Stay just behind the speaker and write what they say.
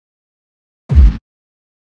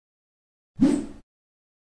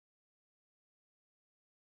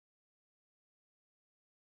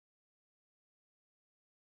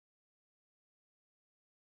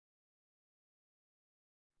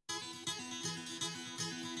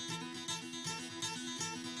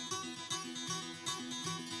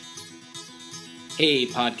Hey,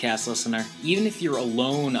 podcast listener. Even if you're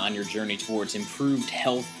alone on your journey towards improved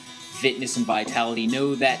health, fitness, and vitality,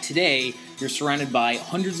 know that today you're surrounded by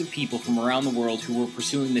hundreds of people from around the world who are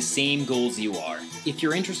pursuing the same goals you are. If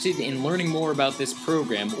you're interested in learning more about this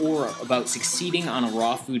program or about succeeding on a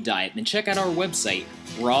raw food diet, then check out our website,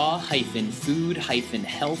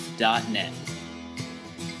 raw-food-health.net.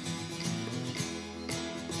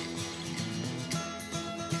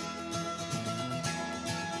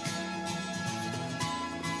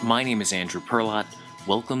 My name is Andrew Perlott.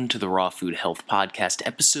 Welcome to the Raw Food Health Podcast,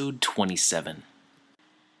 episode 27.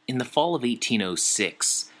 In the fall of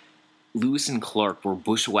 1806, Lewis and Clark were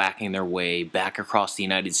bushwhacking their way back across the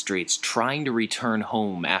United States, trying to return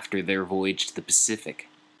home after their voyage to the Pacific.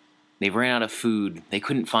 They ran out of food, they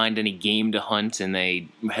couldn't find any game to hunt, and they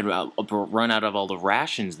had run out of all the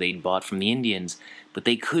rations they'd bought from the Indians, but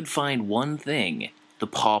they could find one thing: the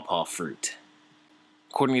pawpaw fruit.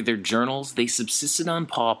 According to their journals, they subsisted on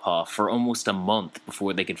pawpaw for almost a month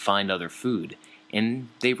before they could find other food, and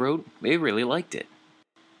they wrote they really liked it.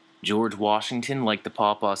 George Washington liked the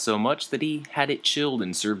pawpaw so much that he had it chilled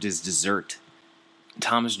and served as dessert.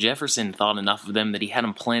 Thomas Jefferson thought enough of them that he had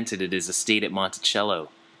them planted at his estate at Monticello.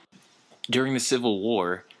 During the Civil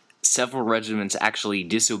War, several regiments actually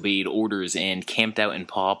disobeyed orders and camped out in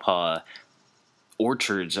pawpaw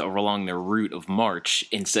orchards along their route of march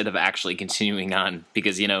instead of actually continuing on,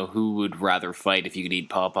 because, who would rather fight if you could eat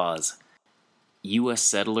pawpaws? U.S.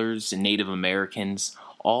 settlers and Native Americans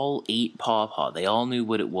all ate pawpaw. They all knew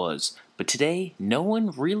what it was. But today, no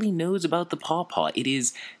one really knows about the pawpaw. It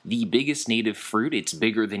is the biggest native fruit. It's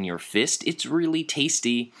bigger than your fist. It's really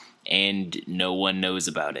tasty, and no one knows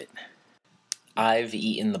about it. I've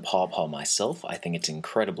eaten the pawpaw myself. I think it's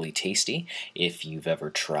incredibly tasty. If you've ever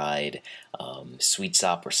tried sweet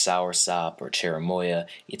sop or sour sop or cherimoya,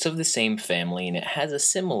 it's of the same family, and it has a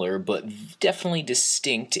similar but definitely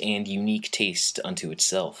distinct and unique taste unto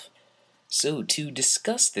itself. So to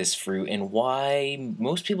discuss this fruit and why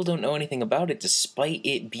most people don't know anything about it despite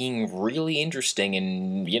it being really interesting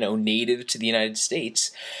and, native to the United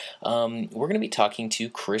States, we're going to be talking to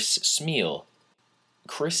Chris Chmiel.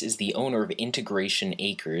 Chris is the owner of Integration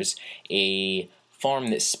Acres, a farm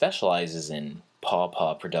that specializes in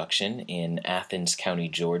pawpaw production in Athens County,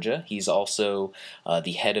 Georgia. He's also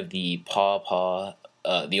the head of the Ohio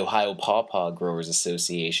Paw Paw Growers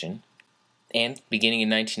Association. And beginning in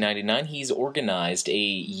 1999, he's organized a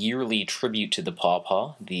yearly tribute to the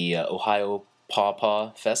pawpaw, the Ohio Paw Paw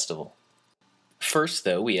Festival. First,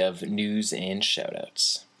 though, we have news and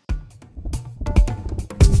shoutouts.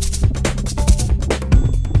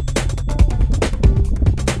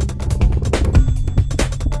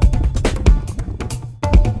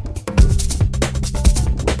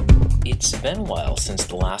 It's been a while since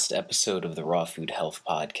the last episode of the Raw Food Health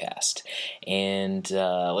Podcast, and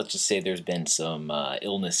let's just say there's been some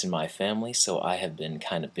illness in my family, so I have been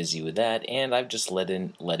kind of busy with that, and I've just let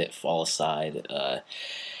it fall aside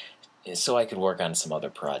so I could work on some other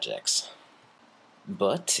projects.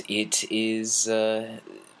 But it is a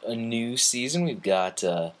new season. We've got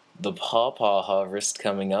the pawpaw harvest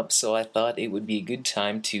coming up, so I thought it would be a good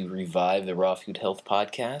time to revive the Raw Food Health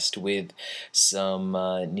Podcast with some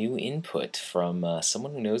new input from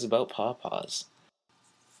someone who knows about pawpaws.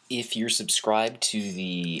 If you're subscribed to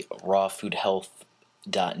the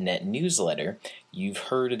rawfoodhealth.net newsletter, you've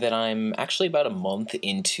heard that I'm actually about a month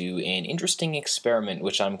into an interesting experiment,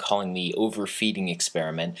 which I'm calling the overfeeding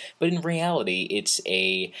experiment, but in reality, it's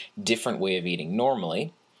a different way of eating.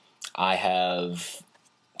 Normally, I have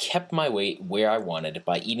kept my weight where I wanted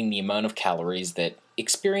by eating the amount of calories that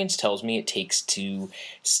experience tells me it takes to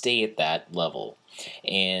stay at that level.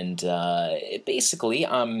 And basically,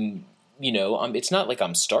 it's not like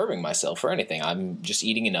I'm starving myself or anything. I'm just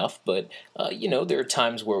eating enough, but, there are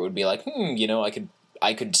times where it would be like,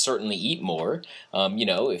 I could certainly eat more.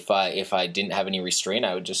 If I didn't have any restraint,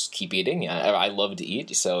 I would just keep eating. I love to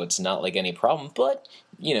eat, so it's not like any problem, but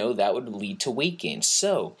that would lead to weight gain.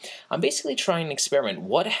 So I'm basically trying an experiment.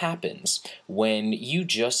 What happens when you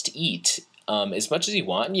just eat as much as you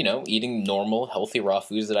want, eating normal, healthy, raw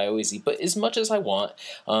foods that I always eat, but as much as I want,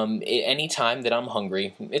 any time that I'm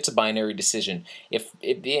hungry? It's a binary decision. If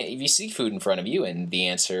you see food in front of you and the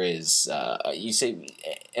answer is, you say,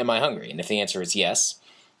 am I hungry? And if the answer is yes,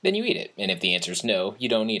 then you eat it. And if the answer is no, you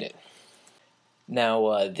don't eat it.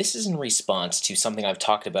 Now, this is in response to something I've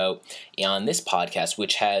talked about on this podcast,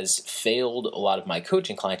 which has failed a lot of my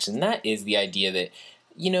coaching clients, and that is the idea that,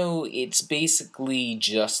 it's basically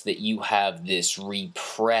just that you have this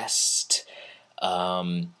repressed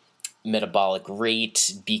metabolic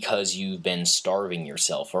rate because you've been starving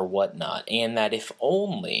yourself or whatnot, and that if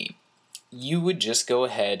only you would just go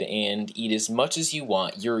ahead and eat as much as you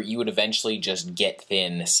want. You would eventually just get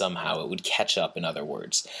thin somehow. It would catch up, in other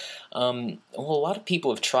words. Well, a lot of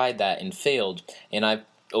people have tried that and failed, and I've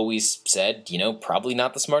always said, probably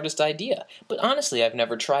not the smartest idea. But honestly, I've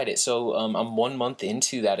never tried it, so I'm 1 month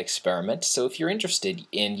into that experiment. So if you're interested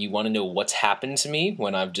and you want to know what's happened to me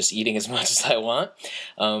when I'm just eating as much as I want,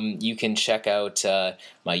 you can check out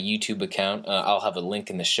my YouTube account. I'll have a link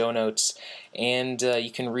in the show notes, and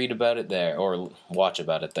you can read about it there, or watch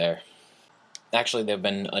about it there. Actually, there have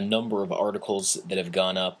been a number of articles that have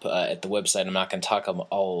gone up at the website. I'm not going to talk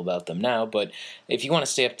all about them now, but if you want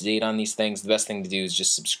to stay up to date on these things, the best thing to do is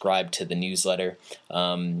just subscribe to the newsletter.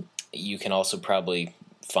 You can also probably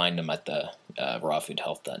find them at the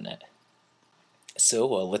rawfoodhealth.net. So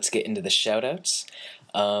let's get into the shout-outs.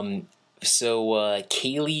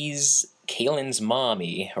 Kaylin's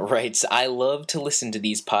mommy writes, I love to listen to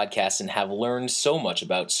these podcasts and have learned so much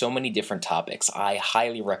about so many different topics. I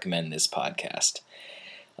highly recommend this podcast.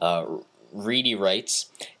 Reedy writes,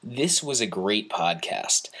 this was a great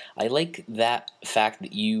podcast. I like that fact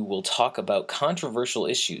that you will talk about controversial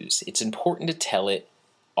issues. It's important to tell it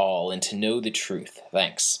all and to know the truth.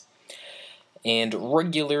 Thanks. And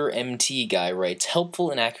regular MT guy writes, helpful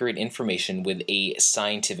and accurate information with a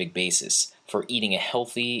scientific basis for eating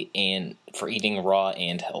raw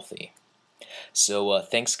and healthy. So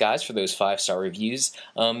thanks guys for those 5-star reviews.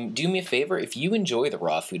 Do me a favor, if you enjoy the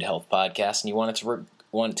Raw Food Health podcast and you want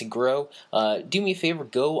it to grow, do me a favor,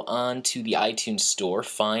 go on to the iTunes store,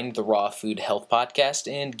 find the Raw Food Health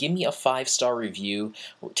podcast, and give me a 5-star review.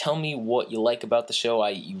 Tell me what you like about the show.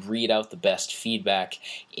 I read out the best feedback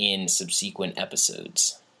in subsequent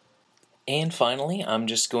episodes. And finally, I'm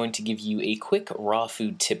just going to give you a quick raw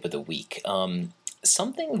food tip of the week.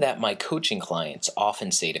 Something that my coaching clients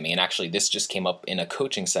often say to me, and actually this just came up in a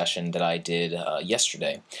coaching session that I did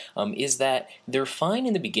yesterday, is that they're fine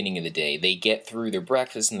in the beginning of the day. They get through their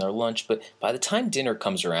breakfast and their lunch, but by the time dinner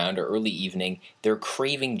comes around or early evening, they're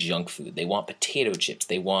craving junk food. They want potato chips.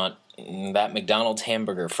 They want that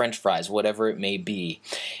hamburger, French fries, whatever it may be.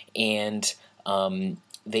 And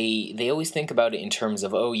they always think about it in terms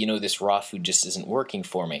of, this raw food just isn't working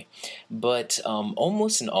for me. But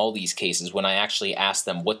almost in all these cases, when I actually ask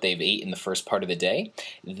them what they've ate in the first part of the day,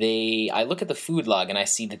 I look at the food log and I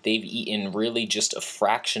see that they've eaten really just a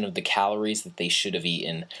fraction of the calories that they should have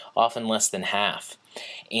eaten, often less than half.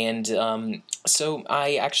 And so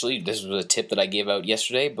this was a tip that I gave out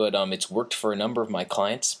yesterday, but it's worked for a number of my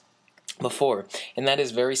clients before, and that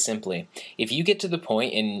is very simply, if you get to the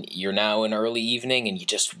point and you're now in early evening and you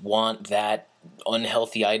just want that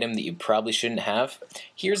unhealthy item that you probably shouldn't have,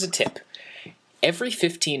 here's a tip. Every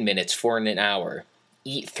 15 minutes for an hour,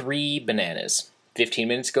 eat 3 bananas. 15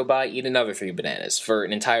 minutes go by, eat another 3 bananas for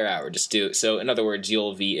an entire hour. Just do it. So in other words,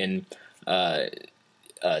 you'll have eaten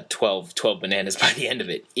 12 bananas by the end of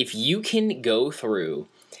it. If you can go through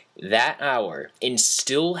that hour and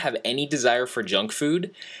still have any desire for junk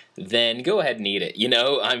food, then go ahead and eat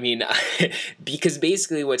it. Because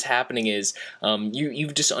basically what's happening is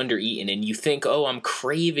you've just undereaten and you think, I'm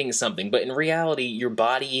craving something. But in reality, your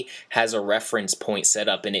body has a reference point set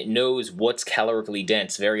up and it knows what's calorically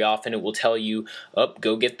dense. Very often it will tell you,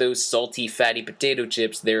 go get those salty, fatty potato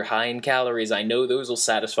chips. They're high in calories. I know those will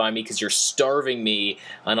satisfy me because you're starving me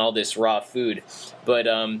on all this raw food. But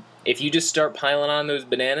if you just start piling on those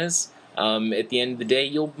bananas, at the end of the day,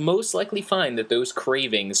 you'll most likely find that those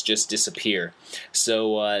cravings just disappear.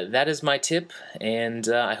 So that is my tip, and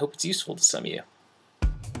I hope it's useful to some of you.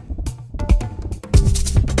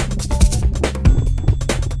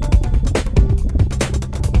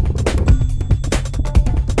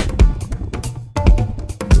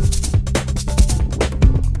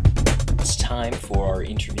 It's time for our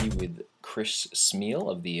interview with Chris Chmiel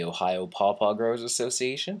of the Ohio Paw Paw Growers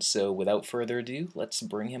Association. So without further ado, let's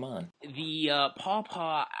bring him on. The Paw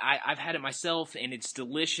Paw, I've had it myself, and it's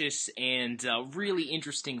delicious and really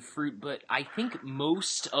interesting fruit, but I think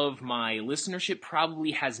most of my listenership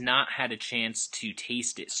probably has not had a chance to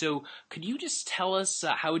taste it. So could you just tell us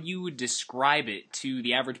how you would describe it to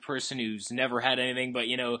the average person who's never had anything but,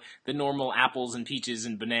 the normal apples and peaches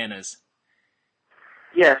and bananas?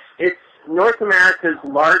 Yes, it's North America's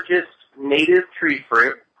largest native tree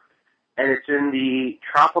fruit, and it's in the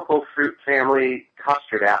tropical fruit family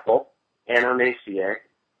custard apple, Annanaceae,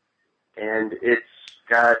 and it's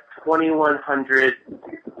got 2,100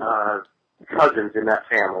 cousins in that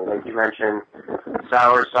family. Like you mentioned,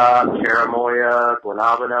 soursop, cherimoya,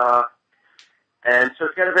 guanabana, and so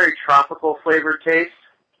it's got a very tropical flavored taste,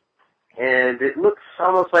 and it looks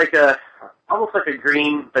almost like a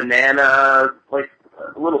green banana, like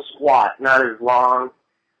a little squat, not as long.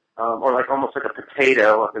 or like almost like a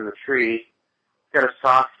potato up in the tree. It's got a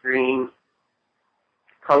soft green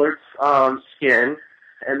colored skin,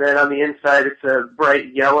 and then on the inside it's a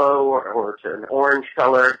bright yellow or it's an orange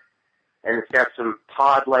color, and it's got some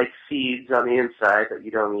pod-like seeds on the inside that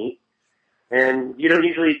you don't eat. And you don't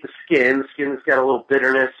usually eat the skin. The skin's got a little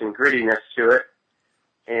bitterness and grittiness to it,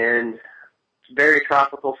 and it's very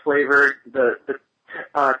tropical flavored. The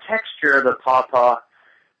texture of the pawpaw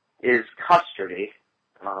is custardy,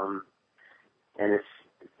 and it's,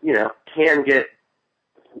 can get,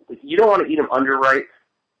 you don't want to eat them underripe,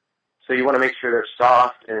 so you want to make sure they're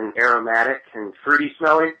soft and aromatic and fruity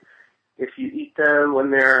smelling. If you eat them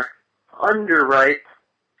when they're underripe,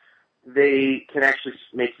 they can actually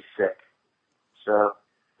make you sick. So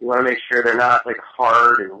you want to make sure they're not like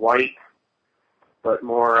hard and white, but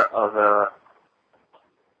more of a,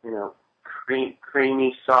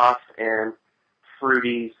 creamy, soft, and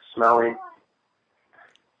fruity smelling.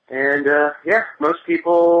 And, most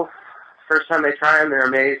people, first time they try them, they're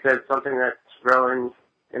amazed that it's something that's growing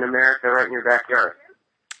in America right in your backyard.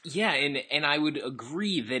 Yeah, and I would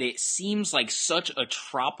agree that it seems like such a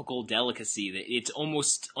tropical delicacy that it's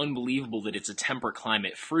almost unbelievable that it's a temperate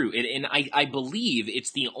climate fruit. And I believe it's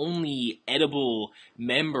the only edible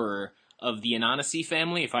member of the Ananaceae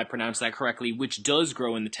family, if I pronounce that correctly, which does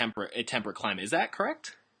grow in the temperate climate. Is that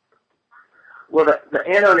correct? Well, the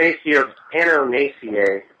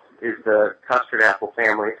Ananaceae is the custard apple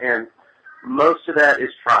family, and most of that is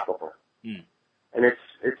tropical. Mm. And it's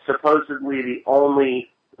supposedly the only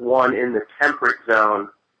one in the temperate zone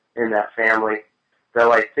in that family,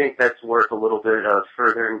 though I think that's worth a little bit of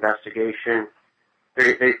further investigation.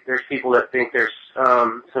 There's people that think there's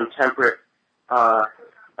some temperate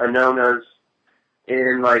anonas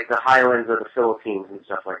in like the highlands of the Philippines and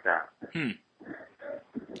stuff like that. Hmm.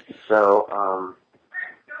 So,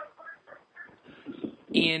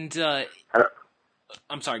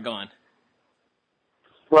 I'm sorry, go on.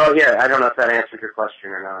 Well, yeah, I don't know if that answered your question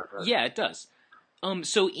or not. But. Yeah, it does.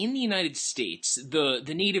 So in the United States, the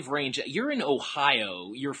native range, you're in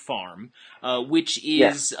Ohio, your farm, which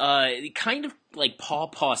is kind of like Paw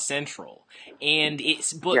Paw Central, and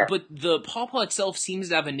but the Paw Paw itself seems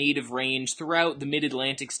to have a native range throughout the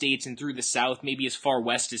Mid-Atlantic states and through the South, maybe as far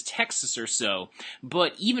west as Texas or so.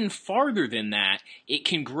 But even farther than that, it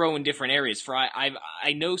can grow in different areas. For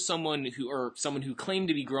I know someone who claimed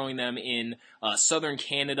to be growing them in southern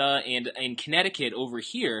Canada and in Connecticut over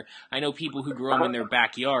here. I know people who grow them in their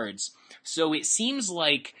backyards. So it seems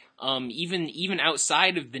like even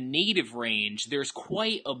outside of the native range, there's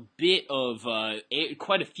quite a bit of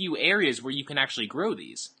quite a few areas where you can actually grow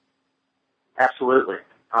these. Absolutely.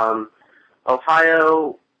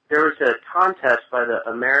 Ohio, there was a contest by the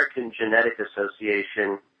American Genetic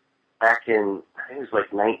Association back in, I think it was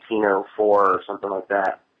like 1904 or something like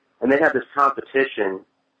that. And they had this competition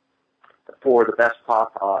for the best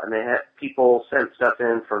pawpaw, and they had people sent stuff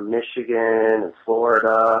in from Michigan and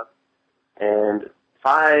Florida, and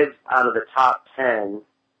 5 out of the top 10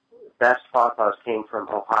 best pawpaws came from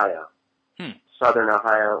Ohio, Southern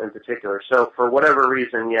Ohio in particular. So for whatever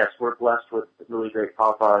reason, yes, we're blessed with really great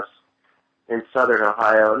pawpaws in Southern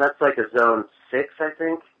Ohio, and that's like a zone 6, I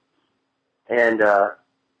think. And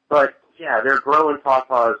but yeah, they're growing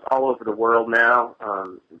pawpaws all over the world now.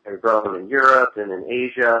 They're growing in Europe and in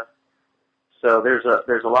Asia. So there's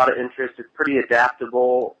a lot of interest. It's pretty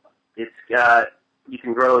adaptable. You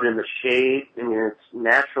can grow it in the shade. I mean, it's an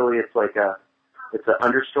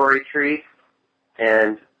understory tree.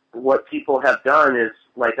 And what people have done is,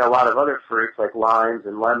 like a lot of other fruits, like limes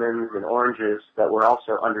and lemons and oranges that were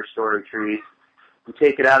also understory trees, you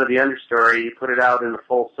take it out of the understory, you put it out in the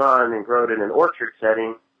full sun and grow it in an orchard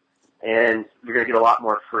setting, and you're going to get a lot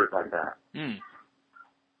more fruit like that. Mm.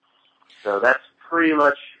 So that's pretty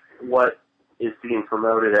much what is being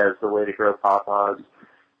promoted as the way to grow pawpaws.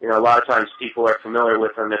 You know, a lot of times people are familiar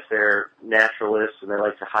with them if they're naturalists and they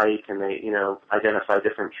like to hike and they, identify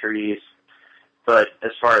different trees. But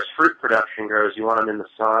as far as fruit production goes, you want them in the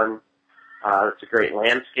sun. It's a great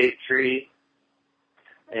landscape tree,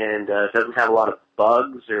 and it doesn't have a lot of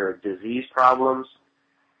bugs or disease problems.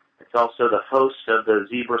 It's also the host of the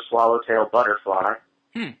zebra swallowtail butterfly,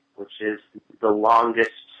 which is the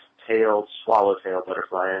longest-tailed swallowtail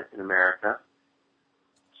butterfly in America.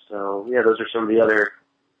 So, yeah, those are some of the other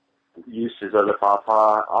uses of the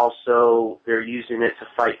pawpaw. Also, they're using it to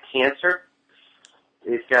fight cancer.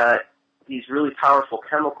 They've got these really powerful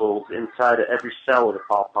chemicals inside of every cell of the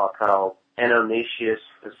pawpaw called endonaceous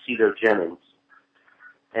acetogenins.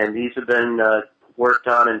 And these have been worked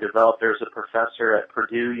on and developed. There's a professor at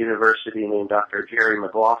Purdue University named Dr. Jerry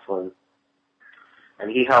McLaughlin,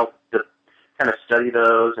 and he helped kind of study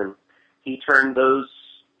those, and he turned those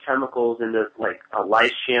chemicals into like a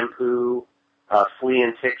lice shampoo, flea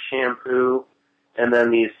and tick shampoo, and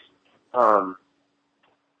then these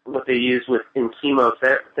what they use in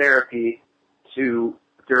chemotherapy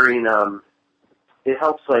during it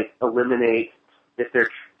helps like eliminate if they're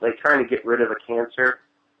like trying to get rid of a cancer.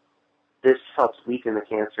 This helps weaken the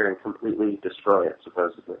cancer and completely destroy it,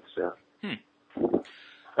 supposedly. So,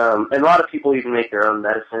 and a lot of people even make their own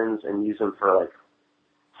medicines and use them for like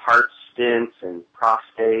heart stents and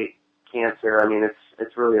prostate cancer. I mean,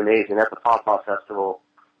 it's really amazing. At the Paw Paw Festival,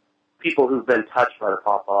 people who've been touched by the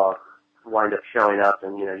Paw Paw wind up showing up,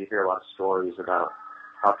 and you hear a lot of stories about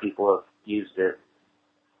how people have used it.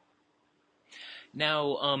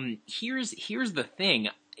 Now, here's the thing.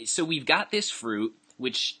 So we've got this fruit,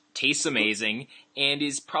 which tastes amazing and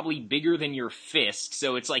is probably bigger than your fist.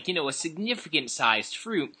 So it's like, a significant sized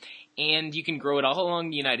fruit, and you can grow it all along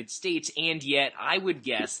the United States. And yet I would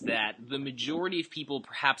guess that the majority of people,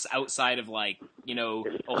 perhaps outside of like,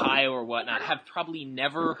 Ohio or whatnot, have probably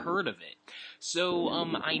never heard of it. So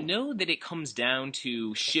I know that it comes down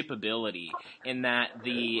to shippability, and that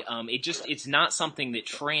it's not something that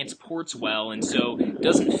transports well, and so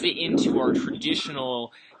doesn't fit into our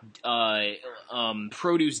traditional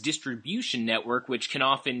produce distribution network, which can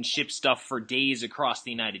often ship stuff for days across the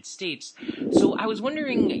United States. So I was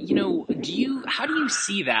wondering, how do you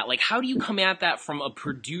see that? Like, how do you come at that from a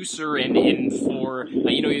producer and for,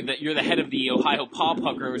 you're the head of the Ohio Paw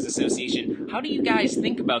Paw Growers Association. How do you guys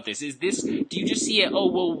think about this? Do you just see it,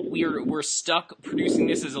 we're stuck producing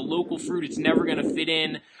this as a local fruit, it's never going to fit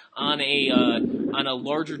in on a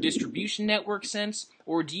larger distribution network sense,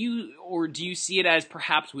 or do you see it as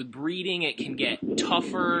perhaps with breeding it can get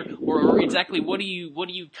tougher, or exactly what do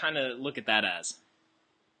you kind of look at that as?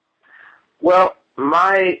 Well,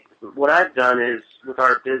 what I've done is with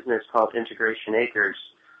our business called Integration Acres,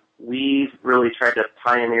 we've really tried to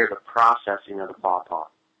pioneer the processing of the paw paw,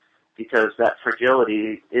 because that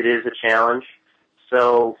fragility, it is a challenge.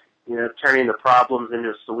 So, turning the problems into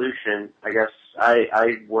a solution, I guess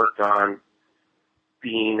I worked on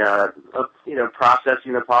being,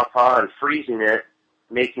 processing the paw paw and freezing it,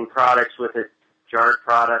 making products with it, jarred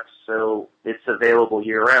products, so it's available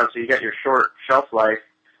year-round. So you got your short shelf life,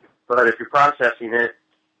 but if you're processing it,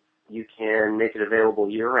 you can make it available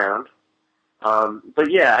year-round. But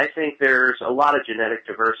yeah, I think there's a lot of genetic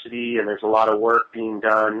diversity, and there's a lot of work being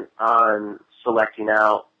done on selecting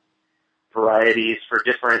out varieties for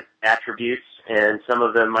different attributes, and some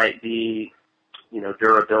of them might be,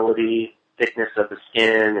 durability, thickness of the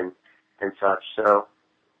skin, and such. So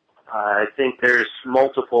I think there's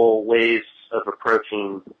multiple ways of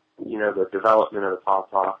approaching, the development of the paw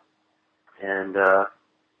paw. And,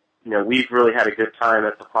 we've really had a good time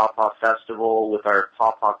at the Paw Paw Festival with our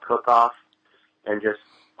Paw Paw Cook-Off, and just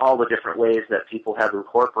all the different ways that people have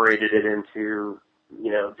incorporated it into,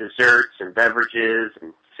 desserts and beverages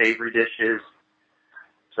and savory dishes.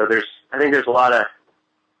 So I think there's a lot of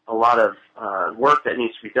work that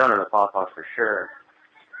needs to be done on the paw paw for sure.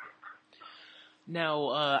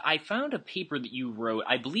 Now, I found a paper that you wrote.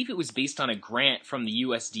 I believe it was based on a grant from the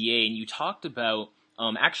USDA, and you talked about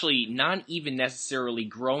actually not even necessarily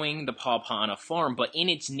growing the paw paw on a farm, but in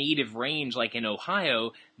its native range, like in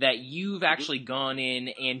Ohio, that you've actually gone in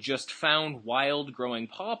and just found wild growing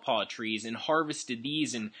paw paw trees and harvested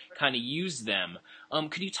these and kind of used them.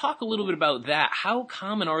 Could you talk a little bit about that? How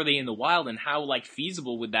common are they in the wild, and how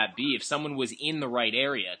feasible would that be if someone was in the right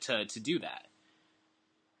area to do that?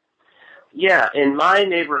 Yeah, in my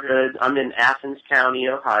neighborhood, I'm in Athens County,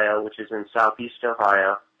 Ohio, which is in southeast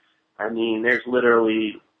Ohio. I mean, there's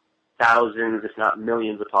literally thousands, if not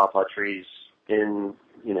millions, of paw paw trees in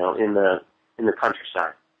the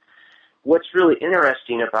countryside. What's really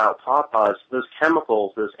interesting about paw paws, those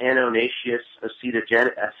chemicals, those annonaceous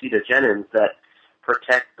acetogenins that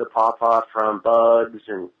protect the paw paw from bugs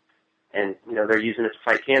and they're using it to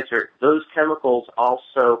fight cancer, those chemicals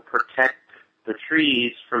also protect the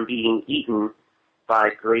trees from being eaten by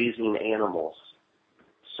grazing animals.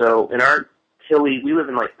 So in our we live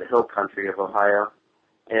in like the hill country of Ohio,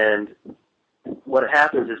 and what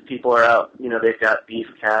happens is people are out, they've got beef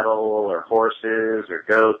cattle or horses or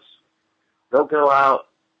goats. They'll go out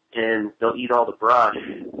and they'll eat all the brush,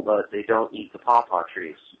 but they don't eat the paw paw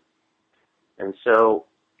trees. And so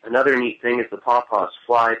another neat thing is the paw paw is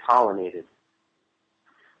fly pollinated.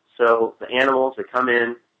 So the animals that come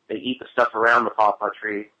in, they eat the stuff around the paw paw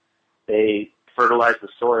tree. They fertilize the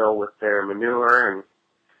soil with their manure, and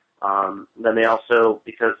then they also,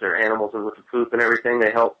 because they're animals and with the poop and everything,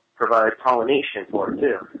 they help provide pollination for it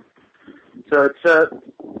too. So it's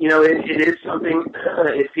it is something,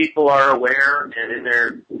 if people are aware and in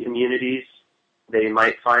their communities, they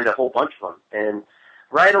might find a whole bunch of them. And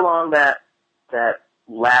right along that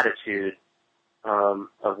latitude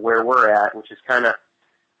of where we're at, which is kind of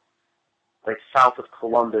like south of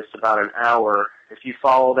Columbus, about an hour, if you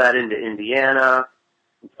follow that into Indiana,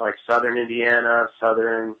 like southern Indiana,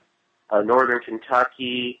 northern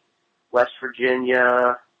Kentucky, West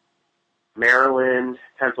Virginia, Maryland,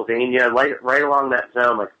 Pennsylvania, right along that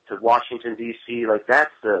zone, like to Washington, D.C., like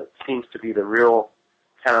seems to be the real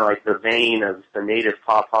kind of like the vein of the native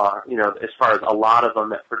pawpaw, as far as a lot of them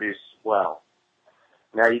that produce well.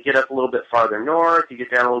 Now you get up a little bit farther north, you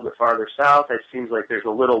get down a little bit farther south, it seems like there's a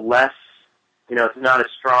little less, it's not as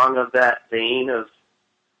strong of that vein of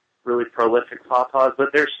really prolific pawpaws, but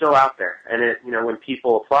they're still out there. And when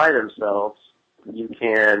people apply themselves, you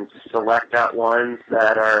can select out ones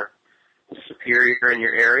that are superior in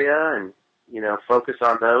your area and, focus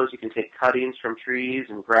on those. You can take cuttings from trees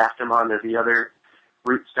and graft them onto the other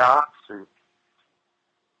rootstocks, and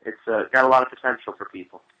it's got a lot of potential for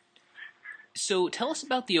people. So tell us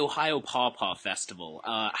about the Ohio Paw Paw Festival.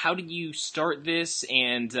 How did you start this,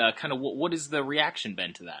 and kind of what has the reaction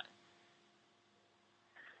been to that?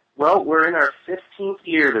 Well, we're in our 15th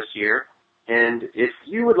year this year, and if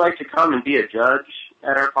you would like to come and be a judge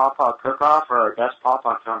at our Paw Paw Cook-Off or our Best Paw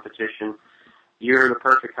Paw Competition, you're the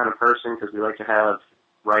perfect kind of person because we like to have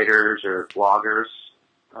writers or bloggers.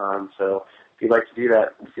 So if you'd like to do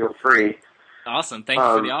that, feel free. Awesome. Thank you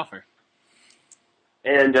for the offer.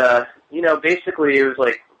 And, basically it was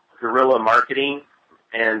like guerrilla marketing.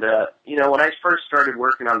 And, when I first started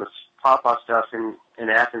working on the Paw Paw stuff in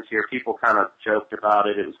Athens here, people kind of joked about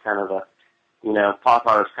it. It was kind of Paw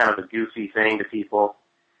Paw was kind of a goofy thing to people.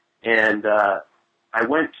 And I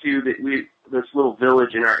went to this little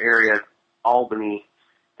village in our area, Albany,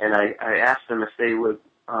 and I asked them if they would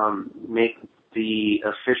make the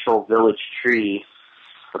official village tree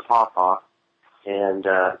the Paw Paw. And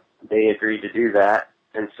they agreed to do that.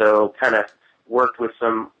 And so kind of worked with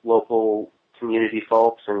some local community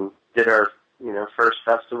folks and did our, first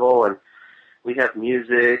festival. And we have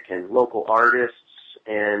music and local artists,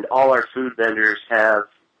 and all our food vendors have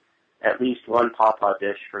at least one Paw Paw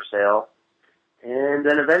dish for sale. And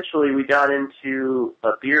then eventually we got into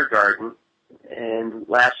a beer garden, and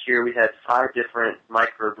last year we had 5 different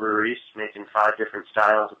microbreweries making 5 different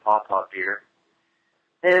styles of Paw Paw beer.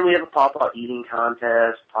 And we have a Paw Paw eating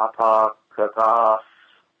contest, Paw Paw cook-off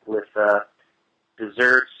with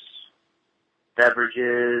desserts,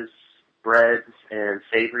 beverages, breads, and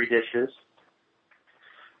savory dishes.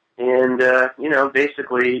 And,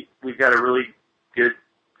 basically we've got a really good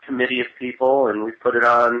committee of people, and we put it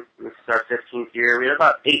on. This is our 15th year. We had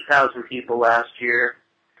about 8,000 people last year.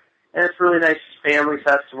 And it's a really nice family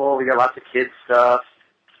festival. We got lots of kids stuff,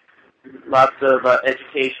 lots of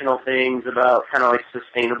educational things about kind of like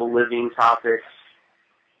sustainable living topics.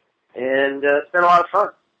 And it's been a lot of fun.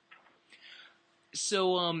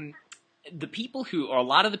 So, a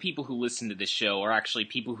lot of the people who listen to this show are actually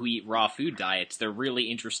people who eat raw food diets. They're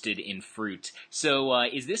really interested in fruit. So,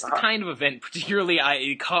 is this the kind of event, particularly,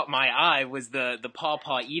 it caught my eye, was the Paw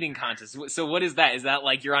Paw eating contest. So what is that? Is that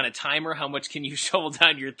like you're on a timer? How much can you shovel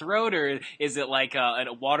down your throat? Or is it like a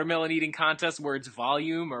watermelon eating contest where it's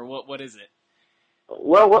volume? Or what is it?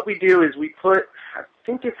 Well, what we do is we put, I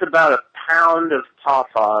think it's about a pound of Paw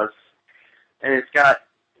Paws, and it's got,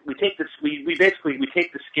 we take the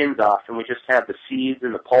skins off, and we just have the seeds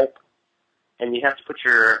and the pulp, and you have to put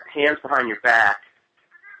your hands behind your back,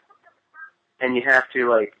 and you have to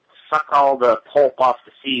like suck all the pulp off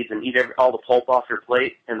the seeds and eat all the pulp off your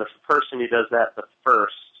plate, and the person who does that the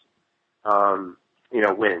first,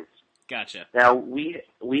 wins. Gotcha. Now we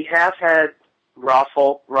have had raw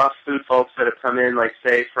food folks that have come in, like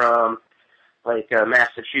say from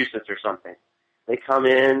Massachusetts or something. They come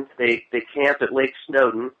in, they camp at Lake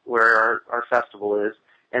Snowden, where our festival is,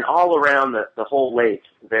 and all around the whole lake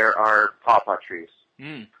there are Paw Paw trees.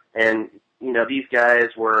 Mm. And, these guys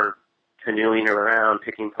were canoeing around,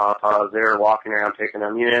 picking Paw Paws. They were walking around picking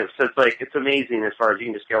them. So it's amazing as far as you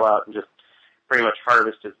can just go out and just pretty much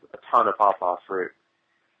harvest a ton of Paw Paw fruit.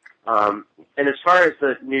 And as far as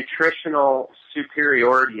the nutritional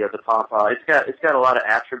superiority of the Paw Paw, it's got a lot of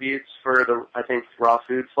attributes for raw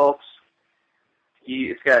food folks.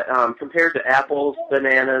 It's got, compared to apples,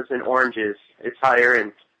 bananas, and oranges, it's higher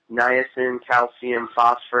in niacin, calcium,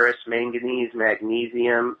 phosphorus, manganese,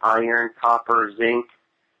 magnesium, iron, copper, zinc,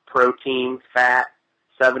 protein, fat,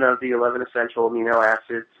 7 of the 11 essential amino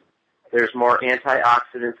acids. There's more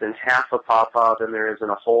antioxidants in half a Paw Paw than there is in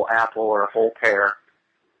a whole apple or a whole pear.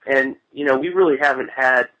 And, we really haven't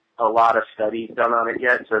had a lot of studies done on it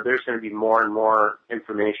yet, so there's going to be more and more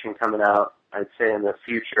information coming out, I'd say, in the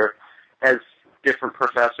future as different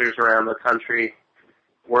professors around the country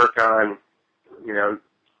work on,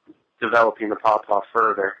 developing the paw paw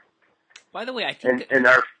further. By the way, I think... And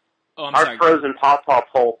our frozen paw paw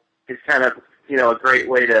pulp is kind of, a great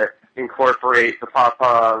way to incorporate the paw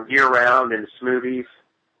paw year-round into smoothies.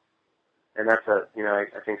 And that's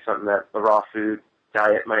I think something that the raw food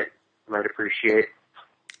diet might appreciate.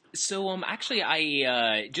 So, actually,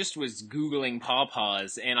 I just was Googling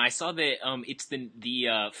pawpaws, and I saw that it's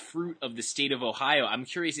the fruit of the state of Ohio. I'm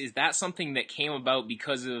curious, is that something that came about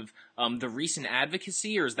because of the recent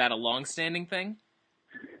advocacy, or is that a long-standing thing?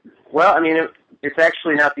 Well, I mean, it's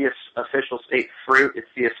actually not the official state fruit. It's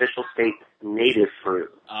the official state native fruit.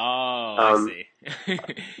 Oh, I see.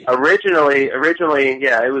 Originally,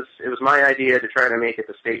 yeah, it was my idea to try to make it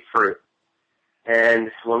the state fruit. And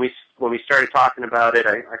when we started talking about it,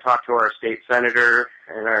 I talked to our state senator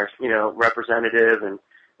and our representative, and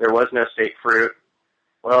there was no state fruit.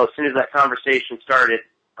 Well, as soon as that conversation started,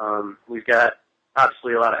 we've got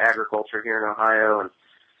obviously a lot of agriculture here in Ohio, and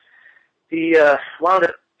the wound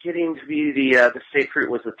up getting to be the state fruit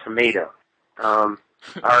was the tomato.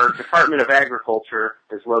 Our Department of Agriculture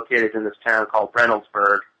is located in this town called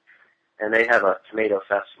Reynoldsburg, and they have a tomato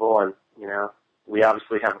festival, and we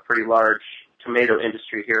obviously have a pretty large tomato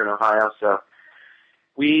industry here in Ohio, so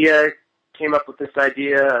we came up with this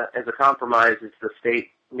idea as a compromise. It's the state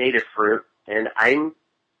native fruit, and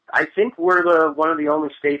I think we're one of the only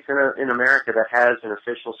states in America that has an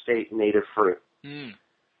official state native fruit.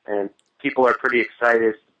 And people are pretty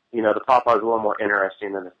excited. The pawpaw is a little more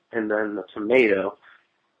interesting than the tomato,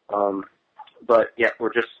 but yeah,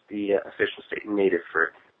 we're just the official state native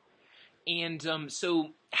fruit. And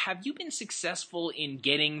so, have you been successful in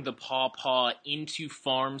getting the pawpaw into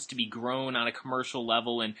farms to be grown on a commercial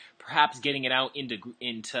level, and perhaps getting it out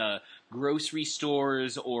into grocery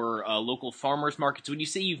stores or local farmers markets? Would you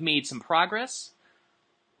say you've made some progress?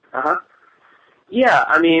 Yeah,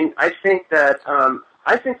 I mean, I think that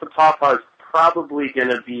the pawpaw is probably going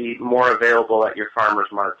to be more available at your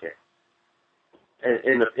farmer's market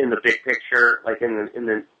in the big picture, like in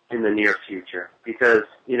the near future, because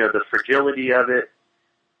the fragility of it,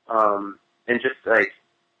 and just like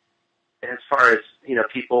as far as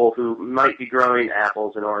people who might be growing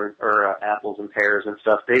apples and apples and pears and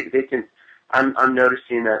stuff, they can. I'm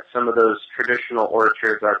noticing that some of those traditional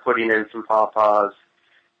orchards are putting in some pawpaws.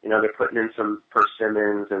 They're putting in some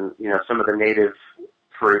persimmons and some of the native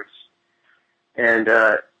fruits. And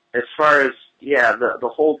as far as the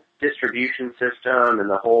whole distribution system and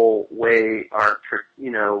the whole way our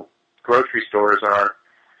grocery stores are,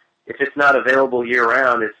 if it's not available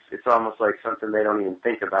year-round, it's almost like something they don't even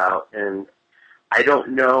think about. And I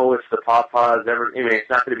don't know if the pawpaw is ever, it's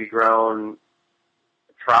not going to be grown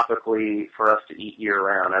tropically for us to eat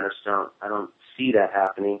year-round. I don't see that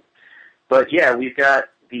happening. But yeah, we've got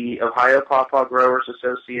the Ohio Paw Paw Growers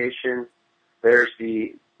Association. There's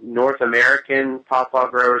the North American Paw Paw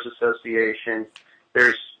Growers Association.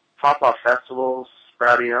 There's paw paw festivals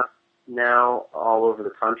sprouting up now all over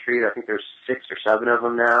the country. I think there's 6 or 7 of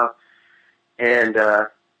them now. And, I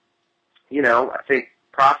think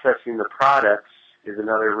processing the products is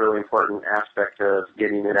another really important aspect of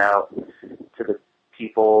getting it out to the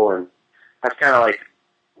people. And that's kind of like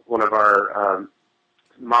one of our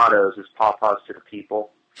mottos is paw paws to the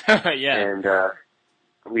people. Yeah. And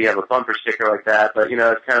we have a bumper sticker like that. But,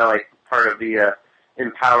 it's kind of like part of the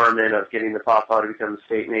empowerment of getting the paw paw to become the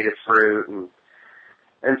state native fruit.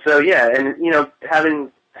 And so, yeah, and,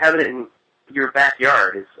 having it in your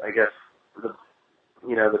backyard is, I guess, the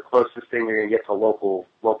closest thing you're going to get to local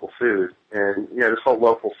food. And, this whole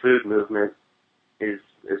local food movement is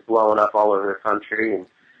blowing up all over the country. And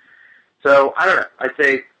so, I don't know, I'd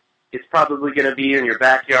say it's probably going to be in your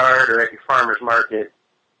backyard or at your farmer's market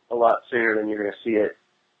a lot sooner than you're going to see it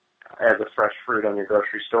as a fresh fruit on your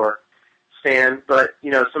grocery store stand. But,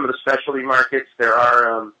 some of the specialty markets, there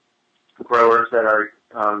are growers that are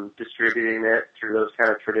distributing it through those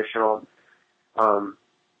kind of traditional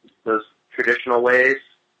ways.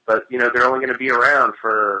 But, they're only going to be around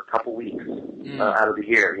for a couple weeks out of the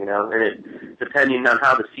year, and it, depending on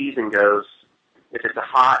how the season goes, if it's a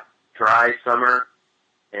hot, dry summer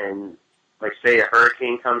and, like, say a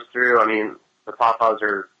hurricane comes through, the pawpaws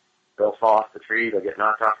they'll fall off the tree, they'll get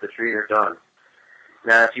knocked off the tree, they're done.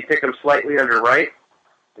 Now, if you pick them slightly underripe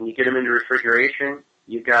and you get them into refrigeration,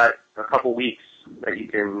 you've got a couple weeks that you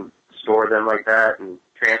can store them like that and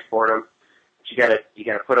transport them. But you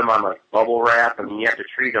gotta put them on like bubble wrap. You have to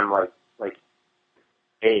treat them like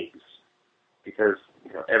eggs, because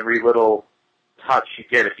every little touch you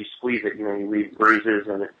get if you squeeze it. You leave bruises,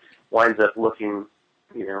 and it winds up looking,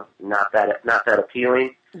 not that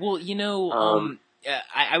appealing. Well,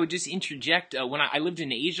 I would just interject. When I lived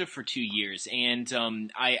in Asia for 2 years, and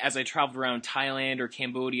as I traveled around Thailand or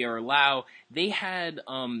Cambodia or Laos, they had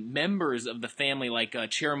members of the family like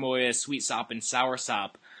cherimoya, sweet sop, and sour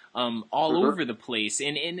sop all over the place,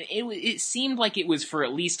 and it seemed like it was for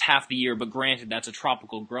at least half the year. But granted, that's a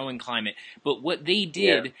tropical growing climate. But what they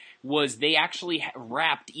did was they actually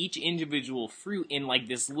wrapped each individual fruit in like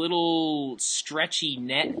this little stretchy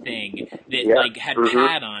net thing that had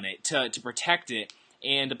pad on it to protect it.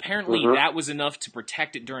 And apparently that was enough to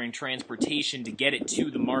protect it during transportation to get it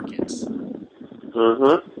to the markets.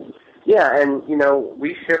 Yeah, and,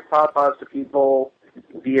 we ship Paw Paws to people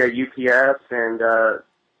via UPS and the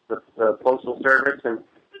Postal Service, and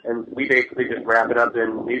we basically just wrap it up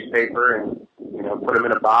in newspaper and, put them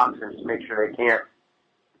in a box and just make sure they can't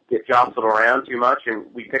get jostled around too much, and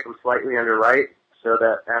we pick them slightly underripe so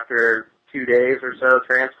that after 2 days or so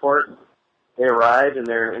transport, they arrive and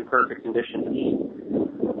they're in perfect condition to eat.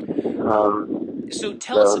 So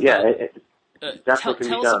tell us about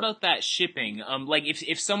tell us about that shipping. Like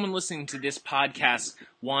if someone listening to this podcast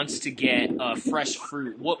wants to get fresh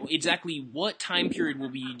fruit, what time period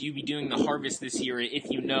will you be doing the harvest this year,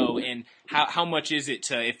 if you know, and how much is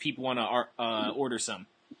it if people want to order some?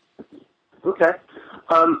 Okay.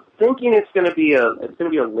 Thinking it's going to be a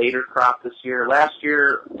later crop this year. Last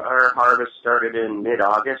year our harvest started in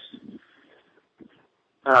mid-August.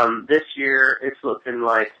 This year it's looking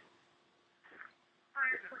like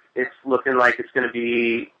it's going to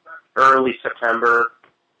be early September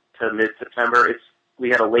to mid-September. We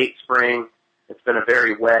had a late spring. It's been a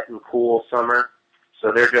very wet and cool summer,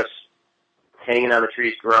 so they're just hanging on the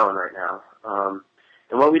trees growing right now.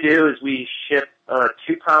 And what we do is we ship a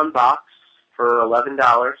 2-pound box for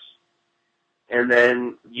 $11, and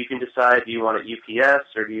then you can decide, do you want it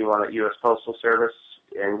UPS or do you want it U.S. Postal Service?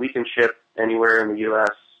 And we can ship anywhere in the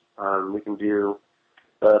U.S. We can do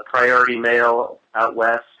the priority mail out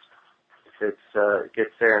west. It gets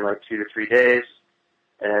there in like 2 to 3 days,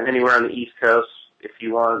 and anywhere on the East Coast, if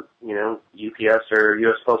you want, UPS or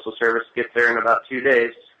U.S. Postal Service, gets there in about 2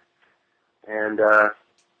 days. And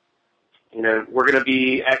we're going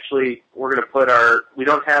to put we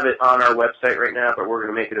don't have it on our website right now, but we're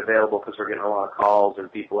going to make it available because we're getting a lot of calls,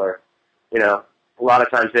 and people are, a lot of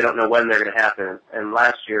times they don't know when they're going to happen. And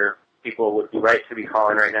last year, people would be right to be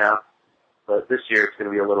calling right now, but this year it's going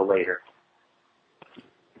to be a little later.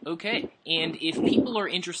 Okay, and if people are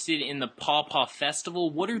interested in the Paw Paw Festival,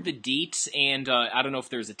 what are the dates? And I don't know if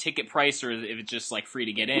there's a ticket price or if it's just like free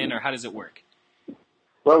to get in, or how does it work?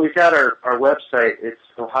 Well, we've got our website. It's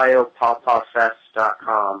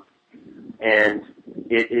OhioPawPawFest.com, and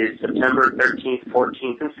it is September 13th,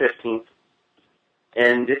 14th, and 15th,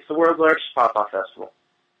 and it's the world's largest Paw Paw Festival,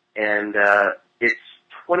 and it's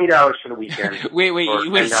 $20 for the weekend. wait.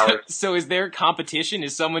 So is there competition?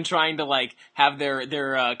 Is someone trying to have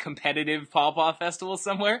their competitive Paw Paw Festival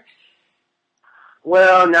somewhere?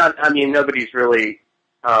 Well, nobody's really.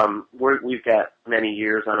 We've got many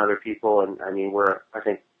years on other people, and I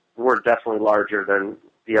think we're definitely larger than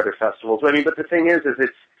the other festivals. But the thing is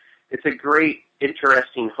it's a great,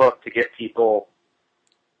 interesting hook to get people.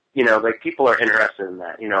 People are interested in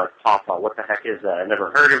that. Paw Paw, what the heck is that? I've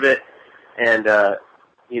never heard of it, and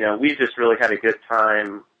we've just really had a good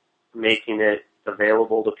time making it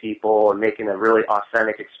available to people and making a really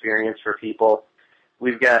authentic experience for people.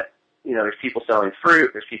 We've got, there's people selling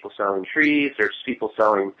fruit, there's people selling trees, there's people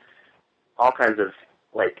selling all kinds of,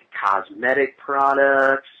 cosmetic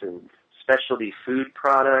products and specialty food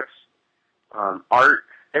products, art.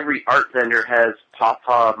 Every art vendor has Paw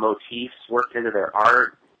Paw motifs worked into their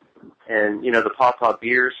art. And, the Paw Paw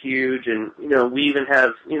beer is huge, and, we even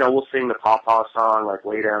have, we'll sing the Paw Paw song,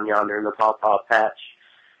 way down yonder in the Paw Paw patch.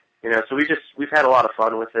 So we've had a lot of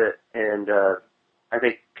fun with it, and I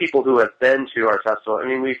think people who have been to our festival,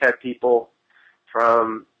 we've had people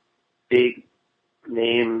from big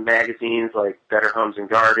name magazines like Better Homes and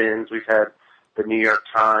Gardens. We've had the New York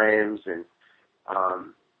Times and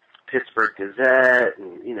Pittsburgh Gazette,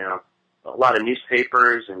 and, a lot of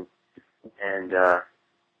newspapers, and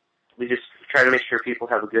we just try to make sure people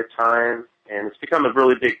have a good time, and it's become a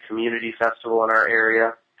really big community festival in our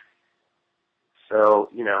area. So,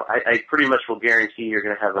 I pretty much will guarantee you're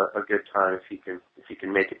going to have a good time if you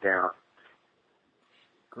can make it down.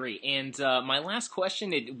 Great. And my last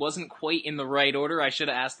question, it wasn't quite in the right order. I should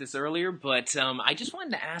have asked this earlier, but I just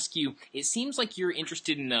wanted to ask you, it seems like you're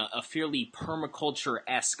interested in a fairly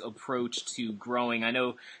permaculture-esque approach to growing. I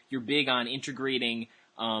know you're big on integrating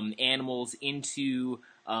animals into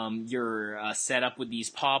your setup with these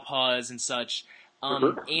pawpaws and such.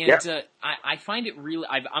 Yep. I find it really,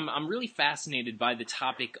 I'm really fascinated by the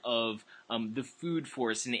topic of the food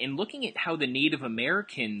forest and looking at how the Native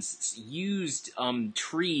Americans used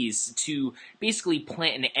trees to basically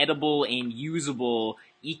plant an edible and usable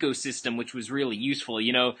ecosystem, which was really useful.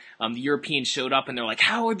 The Europeans showed up and they're like,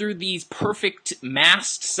 how are there these perfect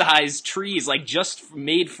mast-sized trees, like just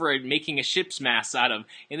made for making a ship's mast out of?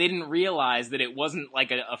 And they didn't realize that it wasn't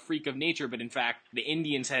like a freak of nature, but in fact, the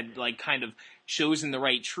Indians had like kind of chosen the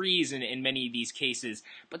right trees in many of these cases.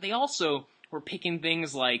 But they also were picking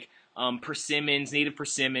things like persimmons, native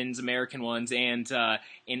persimmons, American ones, and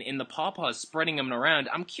in the pawpaws, spreading them around.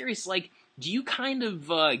 I'm curious, like, do you kind of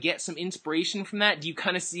get some inspiration from that? Do you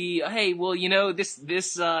kind of see, hey, well,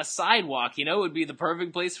 this sidewalk, would be the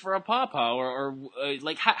perfect place for a pawpaw, or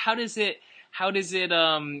like how does it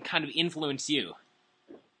kind of influence you?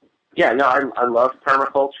 Yeah, no, I love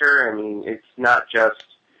permaculture. I mean, it's not just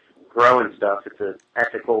growing stuff; it's an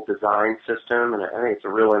ethical design system, and I think it's a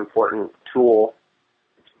real important tool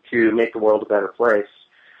to make the world a better place.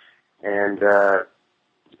 And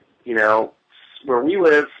where we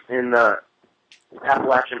live in the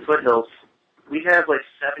Appalachian foothills, we have like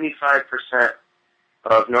 75%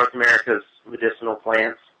 of North America's medicinal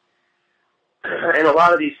plants. And a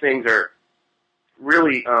lot of these things are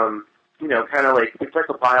really, kind of like, it's like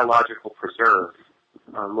a biological preserve.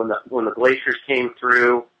 When the glaciers came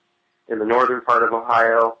through in the northern part of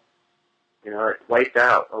Ohio, it wiped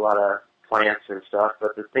out a lot of plants and stuff,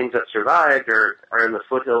 but the things that survived are in the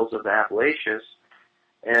foothills of the Appalachians.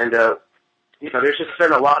 And, there's just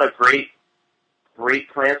been a lot of great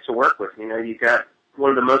plants to work with. You got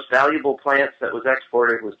one of the most valuable plants that was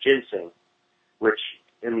exported was ginseng, which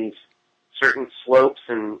in these certain slopes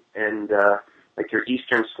and like your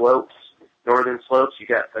eastern slopes, northern slopes, you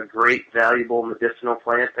got a great valuable medicinal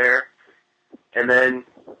plant there. And then,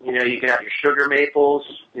 you got your sugar maples,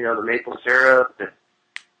 the maple syrup.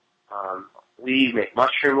 We make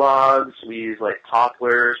mushroom logs. We use like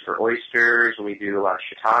poplars for oysters, and we do a lot of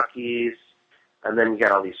shiitakes. And then you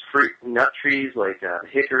got all these fruit nut trees like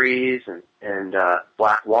hickories and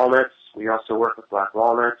black walnuts. We also work with black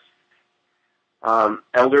walnuts.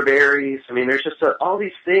 Elderberries. I mean, there's just all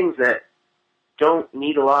these things that don't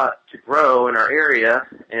need a lot to grow in our area,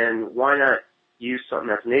 and why not use something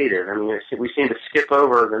that's native? I mean, we seem to skip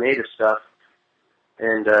over the native stuff,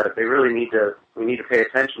 and we need to pay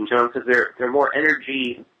attention to them because they're more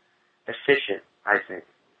energy efficient, I think.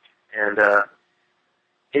 And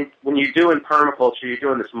when you're doing permaculture, you're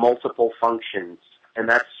doing this multiple functions, and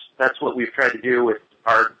that's what we've tried to do with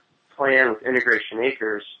our plan with Integration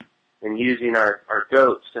Acres and using our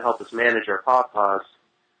goats to help us manage our pawpaws.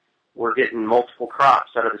 We're getting multiple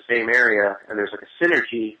crops out of the same area, and there's like a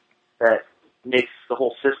synergy that makes the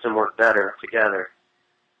whole system work better together.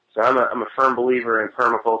 So I'm a firm believer in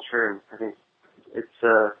permaculture, and I think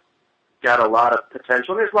it's got a lot of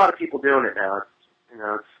potential. There's a lot of people doing it now.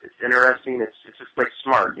 It's interesting. It's just like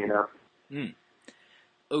smart,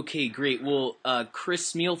 Okay, great. Well,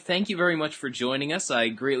 Chris Chmiel, thank you very much for joining us. I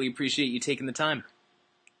greatly appreciate you taking the time.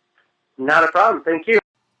 Not a problem. Thank you.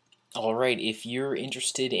 All right, if you're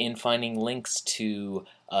interested in finding links to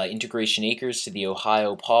Integration Acres, to the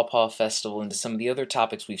Ohio Paw Paw Festival, and to some of the other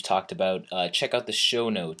topics we've talked about, check out the show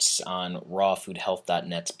notes on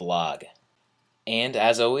rawfoodhealth.net's blog. And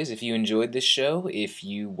as always, if you enjoyed this show, if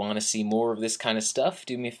you want to see more of this kind of stuff,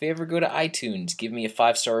 do me a favor, go to iTunes, give me a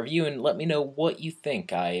 5-star review, and let me know what you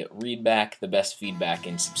think. I read back the best feedback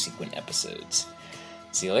in subsequent episodes.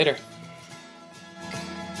 See you later.